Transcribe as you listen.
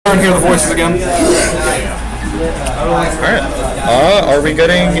Can't hear the voices again. Alright. Are we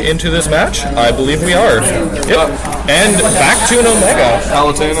getting into this match? I believe we are. Yep. And back to an Omega.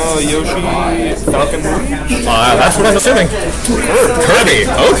 Palutena, Yoshi, Falcon. That's what I'm assuming. Kirby.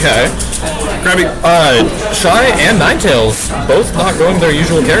 Okay. Kirby. Shy and Ninetales, both not going their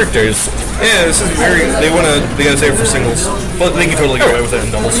usual characters. Yeah, this is very. They gotta save it for singles, but they can totally get away with it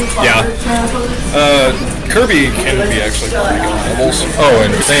in doubles. Yeah. Kirby can be actually pretty good in doubles. Oh,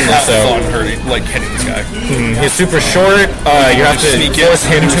 insanely so. Fun hitting this guy. He's super short. You have to force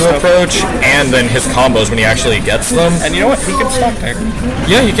him to approach, and then his combos when he actually gets them. And you know what? He can stop there.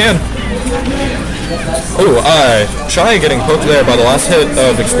 Yeah, he can. Oh, Shy getting poked there by the last hit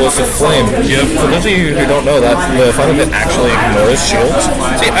of Explosive Flame. Yep. For those of you who don't know that, the final hit actually ignores shields.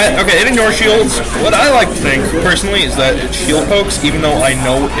 See, okay, it ignores shields. What I like to think, personally, is that it shield pokes, even though I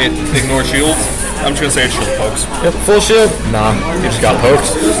know it ignores shields. I'm just gonna say it shield pokes. Yep, full shield? Nah, he just got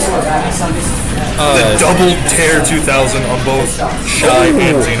poked. The double tear 2000 on both Shy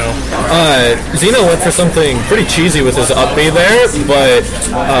and Zeno. Zeno went for something pretty cheesy with his up B there, but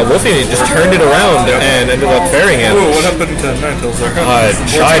Wolfie just turned it around and ended up parrying him. Ooh, what happened to Ninetales there?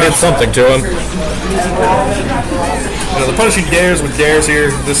 Shy did something to him. The punishing dares with dares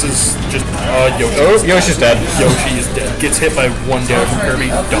here. This is just Yoshi. Oh, Yoshi's dead. Yoshi is dead. Gets hit by one dare from Kirby.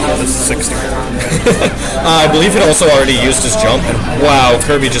 Done. This is 60. I believe it also already used his jump. Wow,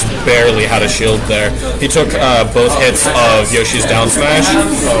 Kirby just barely had a shield there. He took both hits of Yoshi's down smash,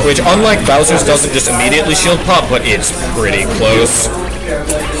 which unlike Bowser's doesn't just immediately shield pop, but it's pretty close.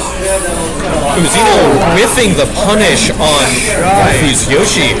 Zeno whiffing the punish on Wolfie's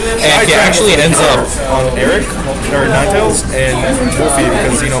Yoshi, and he actually ends up on Eric, or Ninetales, and Wolfie,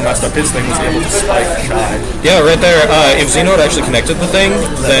 because Zeno messed up his thing, was able to spike Shy. Yeah, right there. If Zeno had actually connected the thing,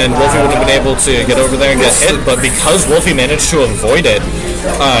 then Wolfie would have been able to get over there and get hit, but because Wolfie managed to avoid it,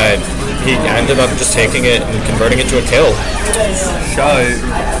 he ended up just taking it and converting it to a kill. Shy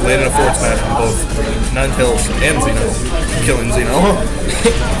landed a forward smash on both Ninetales and Zeno, killing Zeno.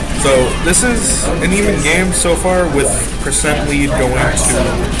 So this is an even game so far with percent lead going to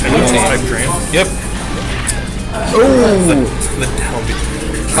Tinybox type drain. Yep. Oh, the down B.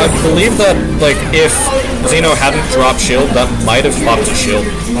 I believe that, like, if Zeno hadn't dropped shield, that might have popped his shield.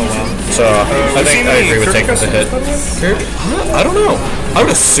 Oh wow. So I think I agree with taking the hit. I don't know. I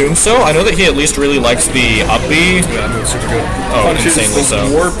would assume so. I know that he at least really likes the up B. Yeah, that move's super good. Oh, insanely so.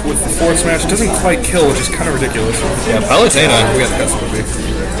 Warp with the forward smash doesn't quite kill, which is kind of ridiculous. Yeah, Palutena. We got the custom movie.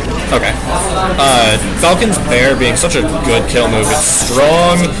 Okay. Falcon's Bear being such a good kill move. It's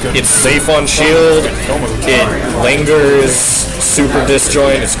strong, it's safe on shield, it lingers, super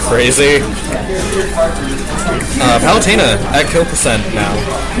disjoint, it's crazy. Palutena at kill percent now,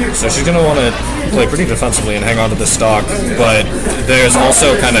 so she's going to want to play pretty defensively and hang on to this stock, but there's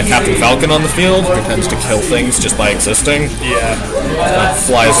also kind of Captain Falcon on the field who tends to kill things just by existing. Yeah.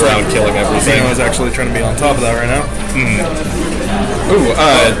 Flies around killing everything. Zeno is actually trying to be on top of that right now. Ooh,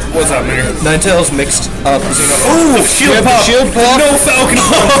 what's up, man? Ninetales mixed up Zeno. Ooh, shield pop! Shield pop! No Falcon!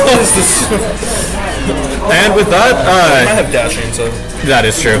 What is this? And with that, I have dashing, so... That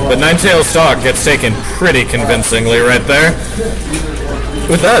is true, but Ninetales stock gets taken pretty convincingly right there.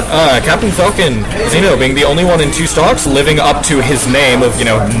 With that, Captain Falcon, Zeno being the only one in two stocks living up to his name of,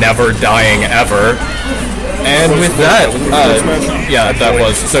 never dying ever. And with that, yeah, that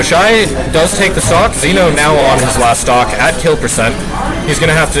was. So Shy does take the stock. Zeno now on his last stock at kill percent. He's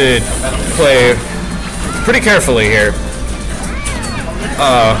going to have to play pretty carefully here.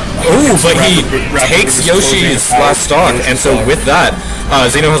 But he takes Yoshi's last stock, and so with that,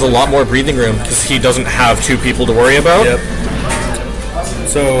 Zeno has a lot more breathing room because he doesn't have two people to worry about. Yep.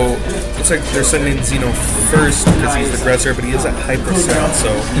 So, looks like they're sending Zeno first because he's the aggressor, but he is at high percent, so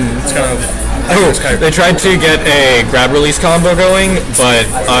it's kind of... They tried to get a grab release combo going, but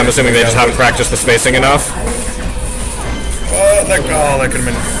I'm assuming they just haven't practiced the spacing enough. That could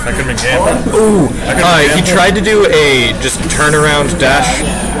have been game. Ooh, he tried to do a just turnaround dash.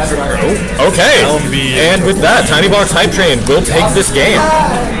 Okay, and with that, Tinybox Hype Train will take this game.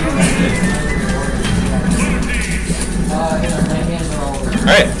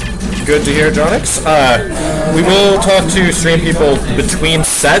 Alright, good to hear, Jonix. We will talk to stream people between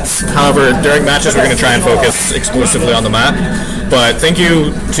sets. However, during matches, we're going to try and focus exclusively on the map. But thank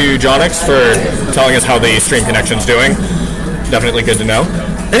you to Jonix for telling us how the stream connection's doing. Definitely good to know.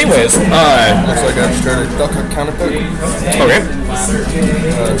 Anyways, looks like I started duck counter pick. Okay.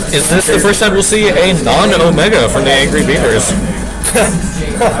 Is this the first time we'll see a non-Omega from the Angry Beavers?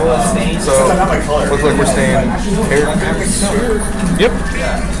 So, looks like we're staying here. Yep.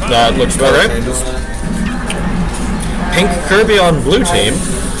 That looks about right. Pink Kirby on blue team.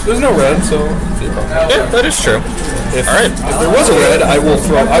 There's no red, so... Yeah, that is true. Alright. If there was a red, I would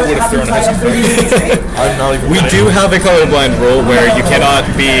have thrown a hissing fit. I'm not even We do have a colorblind rule where you cannot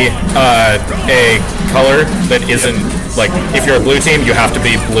be a color that isn't, like, if you're a blue team, you have to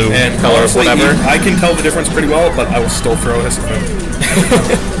be blue and color or whatever. I can tell the difference pretty well, but I will still throw a hissing fit.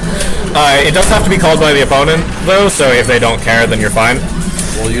 It does have to be called by the opponent, though, so if they don't care, then you're fine.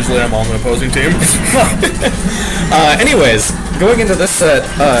 Well, usually I'm on the opposing team. Anyways, going into this set,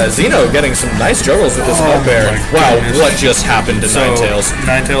 Xeno getting some nice juggles with this bugbear. Wow, what just happened to Ninetales?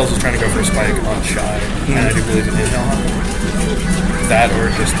 Ninetales was trying to go for a spike on Shy, and I do believe it did that, or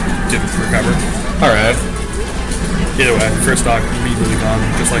just didn't recover. Alright. Either way, first stock immediately gone,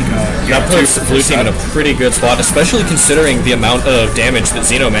 just like that puts Blue Team in a pretty good spot, especially considering the amount of damage that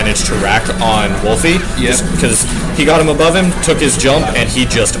Xeno managed to rack on Wolfie. Yes. Because he got him above him, took his jump, and he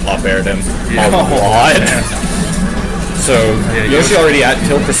just up-aired him a lot. So, Yoshi already at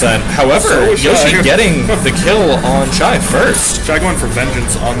kill percent. However, Yoshi getting the kill on Shy first. Shy going for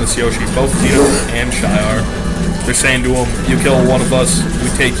vengeance on this Yoshi. Both Xeno and Shy are. They're saying to him, you kill one of us,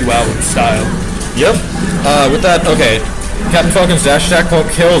 we take you out in style. Yep. With that, okay. Captain Falcon's dash attack won't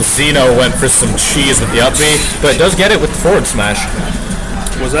kill. Xeno went for some cheese with the up B, but does get it with the forward smash.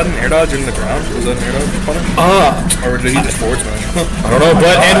 Was that an air dodge in the ground? Was that an air dodge punish? Or did he just forward smash? I don't know,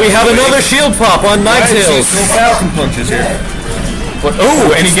 but and we have another shield pop on Ninetales. No Falcon punches here. But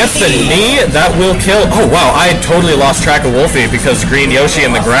and he gets the knee. That will kill. Oh wow, I totally lost track of Wolfie because green Yoshi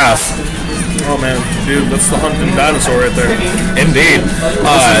in the grass. Oh man, dude, that's the hunting dinosaur right there. Indeed.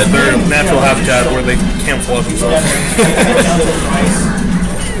 This is their natural habitat where they camouflage themselves.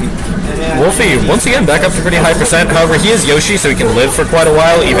 Wolfie, once again, back up to pretty high percent. However, he is Yoshi, so he can live for quite a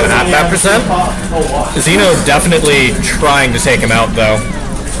while, even at that percent. Xeno definitely trying to take him out, though.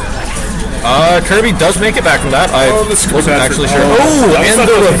 Kirby does make it back from that. I wasn't actually sure. Oh, and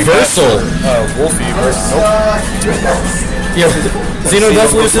the reversal. Wolfie versus... Nope. Yeah, Xeno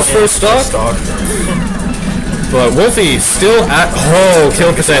does lose his first stock. But Wolfie still at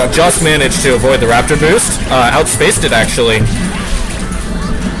kill percent, just managed to avoid the Raptor boost. Outspaced it actually.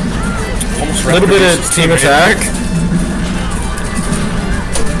 A little bit of team attack.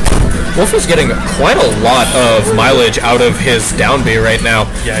 Wolfie's getting quite a lot of mileage out of his down B right now.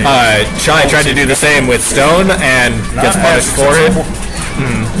 Shy tried to do the same with Stone and gets punished for it.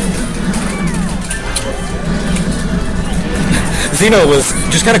 Xeno was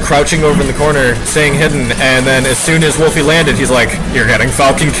just kind of crouching over in the corner, staying hidden, and then as soon as Wolfie landed, he's like, "You're getting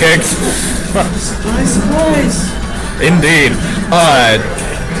Falcon kicked." Surprise! Indeed.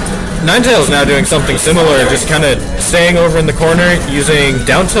 Ninetales now doing something similar, just kind of staying over in the corner, using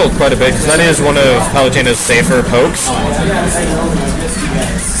down tilt quite a bit, because that is one of Palutena's safer pokes.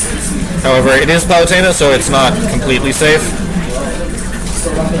 However, it is Palutena, so it's not completely safe.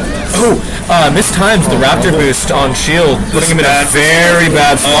 Mistimes the Raptor boost on shield, putting him in a very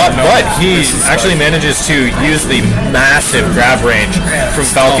bad spot, but he actually manages to use the massive grab range from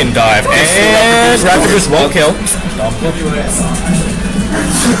Falcon Dive, and Raptor boost won't kill.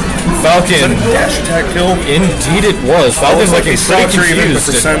 Falcon dash attack kill. Indeed it was. Falcon's like a pretty confused.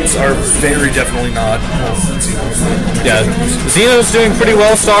 The percents are very definitely not. Yeah, Xeno's doing pretty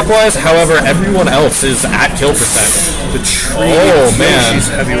well stock-wise, however, everyone else is at kill percent. The tree. Oh, man. She's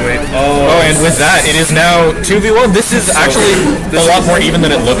heavyweight. And with that, it is now 2v1. This is actually a lot more even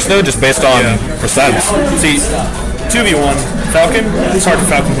than it looks, though, just based on percents. See, 2v1, Falcon, it's hard for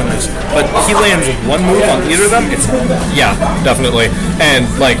Falcon to win this, but he lands one move on either of them, it's... Yeah, definitely. And,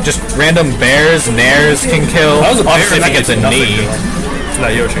 like, just random bears, nairs can kill. Obviously, if he gets a knee. It's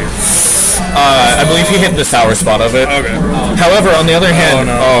not Yoshi. I believe he hit the sour spot of it. Okay. However, on the other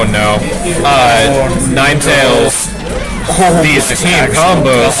hand, Ninetales, these team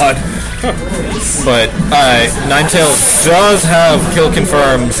combos. But Ninetales does have kill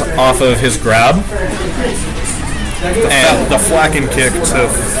confirms off of his grab. And the flacken kick to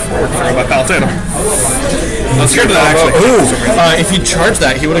forward throw by Palutena. Let's hear that actually. If he charged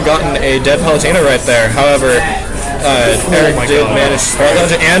that, he would have gotten a dead Palutena right there. However, Eric did manage to spot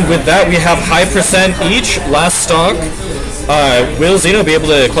dodge it, and with that, we have high percent each. Last stock. Will Xeno be able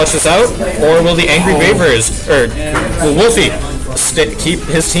to clutch this out, or will the Angry Beavers, or will Wolfie keep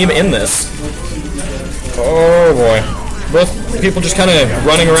his team in this? Oh boy. Both people just kind of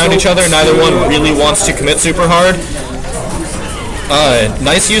running around each other. Neither one really wants to commit super hard.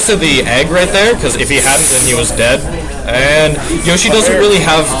 Nice use of the egg right there, because if he hadn't, then he was dead. And Yoshi doesn't really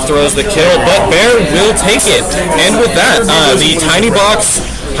have throws that kill, but Bear will take it. And with that, the Tinybox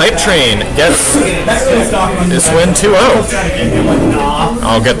Hype Train gets this win 2-0.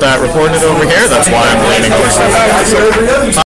 I'll get that reported over here. That's why I'm leaning over.